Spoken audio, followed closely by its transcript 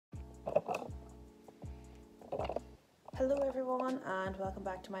Hello everyone and welcome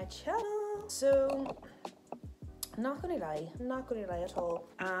back to my channel. So, I'm not gonna lie at all.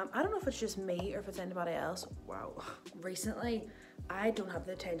 I don't know if it's just me or if it's anybody else. Wow. Recently, I don't have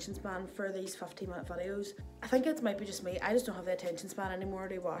the attention span for these 15-minute videos. I think it might be just me. I just don't have the attention span anymore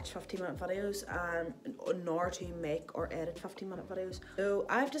to watch 15-minute videos nor to make or edit 15-minute videos. So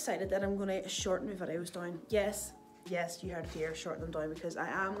I've decided that I'm gonna shorten my videos down. Yes, you heard it here, shorten them down because I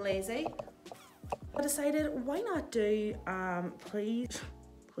am lazy. I decided why not do, please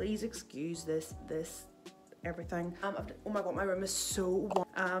excuse this everything. Oh my god, my room is so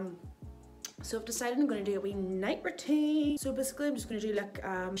warm. So I've decided I'm going to do a wee night routine. So basically I'm just going to do like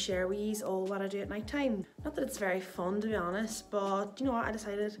share wees all what I do at night time. Not that it's very fun to be honest, but you know what, I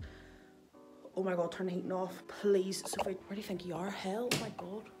decided, oh my god, turn the heating off please. Sophie, where do you think you are? Hell, oh my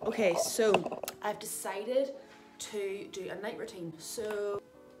god. Okay, so I've decided to do a night routine. So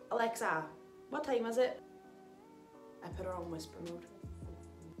Alexa, what time is it? I put her on whisper mode.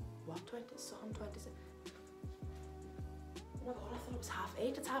 What? 26? Oh my god, I thought it was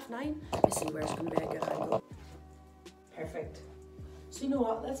 8:30. It's 9:30. Let me see where it's going to be a good angle. Perfect. So you know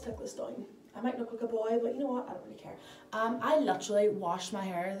what? Let's take this down. I might look like a boy, but you know what? I don't really care. I literally washed my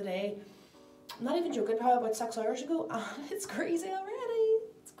hair the day. I'm not even joking, probably about 6 hours ago. And it's crazy already.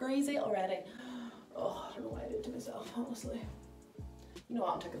 It's crazy already. Oh, I don't know why I did it to myself, honestly. You know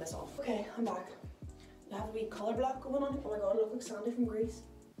what? I'm taking this off. Okay, I'm back. I have a wee colour block going on. Oh my god, I look like Sandy from Greece.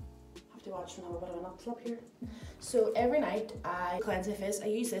 To watch and have a bit of an upslip here. So every night I cleanse my face. I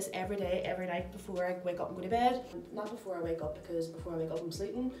use this every day, every night before I wake up and go to bed. Not before I wake up because before I wake up I'm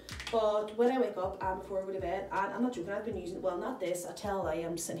sleeping, but when I wake up and before I go to bed. And I'm not joking, I've been using, well not this, I tell a lie,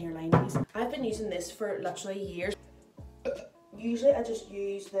 I'm sitting here lying to you. I've been using this for literally years. Usually I just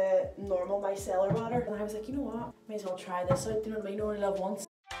use the normal micellar water, and I was like, you know what, may as well try this out, you know what I mean, you only live once.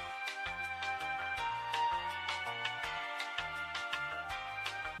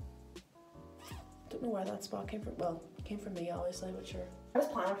 Don't know where that spot came from. Well, it came from me obviously, but sure. I was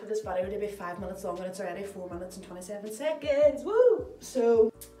planning for this video to be 5 minutes long and it's already 4 minutes and 27 seconds. Woo!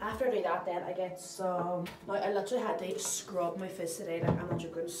 So after I do that then I get some, now I literally had to scrub my face today, like I'm not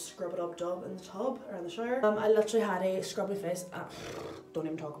joking, scrub it up dub in the tub or in the shower. I literally had to scrub my face. Don't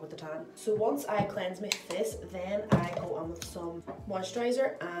even talk about the tan. So once I cleanse my face, then I go on with some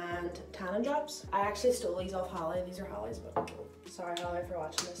moisturizer and tanning drops. I actually stole these off Holly. These are Holly's, but sorry Holly for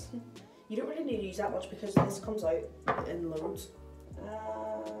watching this. You don't really need to use that much because this comes out in loads.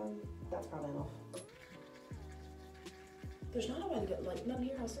 That's probably enough. There's not a way to get lighting in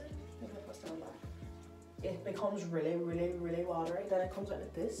here, is there? Maybe I'll stand back. It becomes really watery. Then it comes out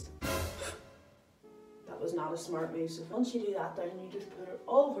like this. That was not a smart move. So once you do that, then you just put it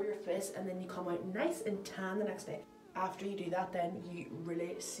all over your face and then you come out nice and tan the next day. After you do that, then you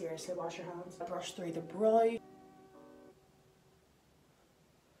really seriously wash your hands. Brush through the brow.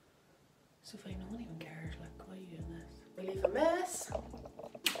 Sophie, no one even cares, like, why are you doing this? We leave a mess. You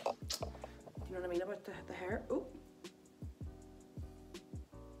know what I mean about the hair? Oh.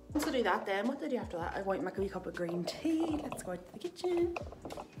 Once I do that then, what do I do after that? I want to make a wee cup of green tea. Let's go out to the kitchen.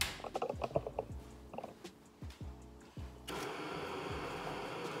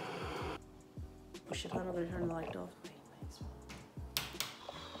 Oh shit, I'm going to turn the light off.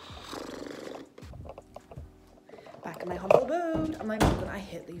 Back in my humble abode. I'm like, I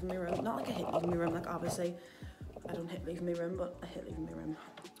hate leaving my room. Not like I hate leaving my room, like obviously I don't hate leaving my room, but I hate leaving my room.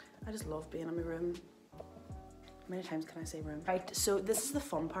 I just love being in my room. How many times can I say room? Right, so this is the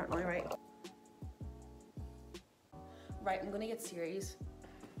fun part now, right? Right, I'm gonna get serious.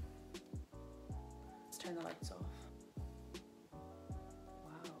 Let's turn the lights off.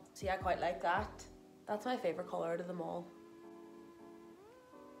 Wow. See, I quite like that. That's my favourite colour out of them all.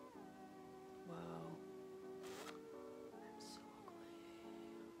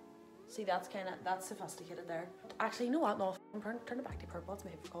 See, that's sophisticated there. Actually, you know what? No, turn it back to purple. It's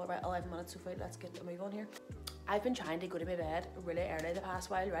my favourite colour. Right, 11 minutes, Sophie. Let's get a move on here. I've been trying to go to my bed really early the past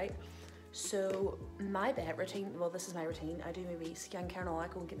while, right? So my bed routine, well, this is my routine. I do my wee skincare and all. I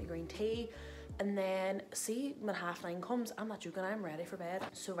go and get my green tea. And then, see, when 9:30 comes, I'm not joking, I'm ready for bed.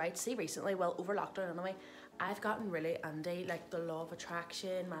 So, right, see, recently, well, over lockdown anyway, I've gotten really into, like, the law of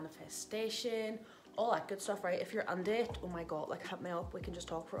attraction, manifestation, all that good stuff, right? If you're into it, oh my god, like, hit me up, we can just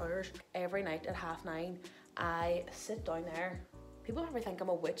talk for hours. Every night at 9:30, I sit down there. People probably think I'm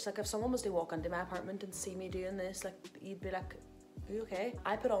a witch. Like, if someone was to walk into my apartment and see me doing this, like, you'd be like, are you okay?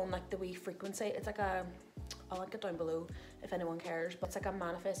 I put on, like, the wee frequency. It's like a, I'll link it down below if anyone cares, but it's like a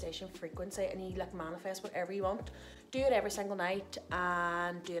manifestation frequency, and you, like, manifest whatever you want. Do it every single night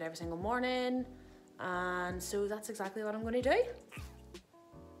and do it every single morning, and so that's exactly what I'm going to do.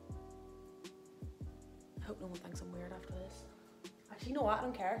 no one thinks I'm weird after this. Actually, you know what? I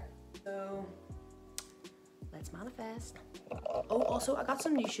don't care. So, let's manifest. Oh, also, I got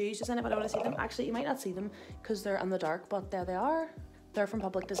some new shoes. Does anybody want to see them? Actually, you might not see them because they're in the dark, but there they are. They're from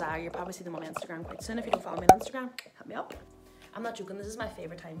Public Desire. You'll probably see them on Instagram quite soon. If you don't follow me on Instagram, hit me up. I'm not joking, this is my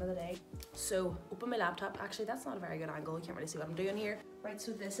favourite time of the day. So, open my laptop. Actually, that's not a very good angle. You can't really see what I'm doing here. Right,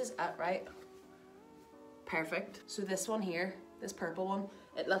 so this is it, right? Perfect. So this one here, this purple one,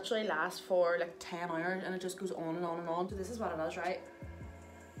 it literally lasts for like 10 hours and it just goes on and on and on. So this is what it is, right?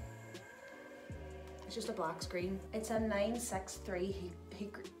 It's just a black screen. It's a 963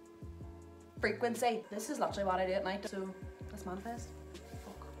 heat frequency. This is literally what I do at night. So let's manifest.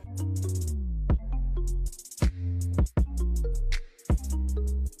 Fuck.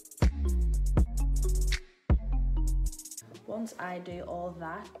 Once I do all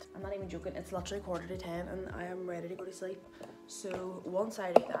that, I'm not even joking, it's literally 9:45 and I am ready to go to sleep. So once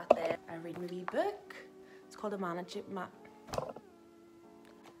I do that, then I read my wee book. It's called The Magic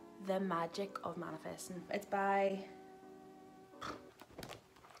of Manifesting. It's by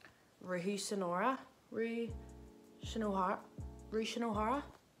Rui Shinohara. It's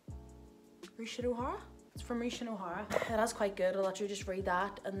from Rui Shinohara. That's quite good. I'll literally just read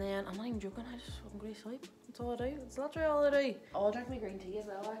that and then I'm not even joking, I'm going to sleep. That's all I do. That's literally all I do. I'll drink my green tea as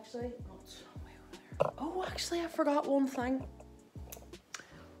well, actually. Oh, it's way over there. Oh, actually, I forgot one thing.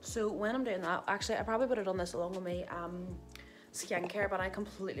 So when I'm doing that, actually, I probably would have done this along with me skincare, but I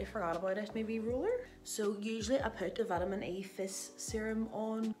completely forgot about it. Maybe roller. So usually I put the vitamin E Fizz serum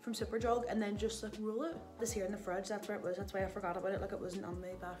on from Superdrug and then just like roll it. This here in the fridge, that's where it was. That's why I forgot about it. Like it wasn't on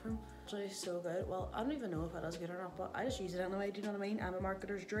my bathroom. Actually, so good. Well, I don't even know if it is good or not, but I just use it anyway. Do you know what I mean? I'm a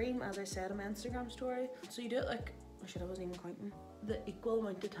marketer's dream, as I said in my Instagram story. So you do it like, oh shit, I wasn't even counting. The equal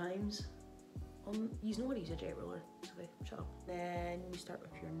amount of times. You know how to use a jet roller. Okay, shut up. Then you start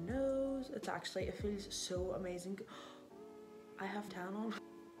with your nose. It's actually, it feels so amazing. I have tan on.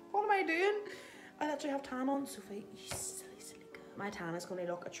 What am I doing? I actually have tan on. Sophie, you silly girl. My tan is going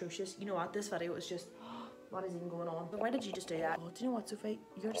to look atrocious. You know what? This video was just, what is even going on? But why did you just do that? Oh, do you know what, Sophie?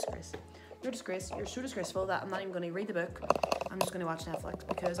 You're a disgrace. You're a disgrace. You're so disgraceful that I'm not even going to read the book. I'm just going to watch Netflix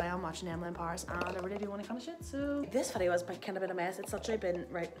because I am watching Emily in Paris and I really do want to finish it. So this video has been kind of been a mess. It's literally been,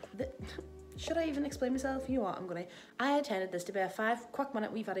 right, should I even explain myself? You know what, I intended this to be a 5 quick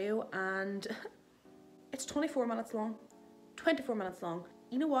minute wee video and it's 24 minutes long. 24 minutes long.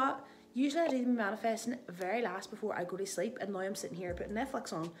 You know what? Usually I do my manifesting very last before I go to sleep and now I'm sitting here putting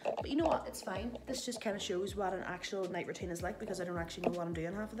Netflix on. But you know what? It's fine. This just kind of shows what an actual night routine is like because I don't actually know what I'm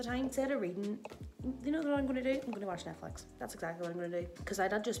doing half of the time. Instead of reading, you know what I'm going to do? I'm going to watch Netflix. That's exactly what I'm going to do. Because I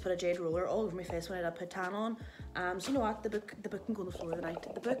did just put a jade roller all over my face when I did put tan on. So you know what? The book can go on the floor tonight.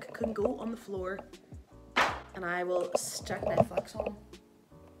 The book can go on the floor and I will stick Netflix on.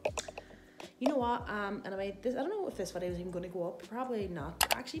 You know what, anyway, I don't know if this video is even going to go up, probably not.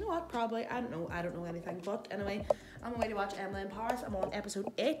 Actually, you know what, probably, I don't know anything, but anyway, I'm away to watch Emily in Paris. I'm on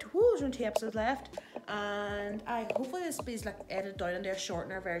episode 8, woo, there's only 2 episodes left, and hopefully this is like edited down into a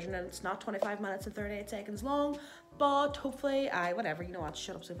shortener version, and it's not 25 minutes and 38 seconds long, but hopefully, whatever, you know what,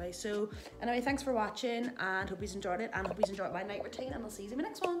 shut up, Sophie. So, anyway, thanks for watching, and hope you enjoyed it, and hope you enjoyed my night routine, and I'll see you in my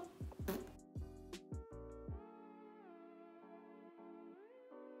next one.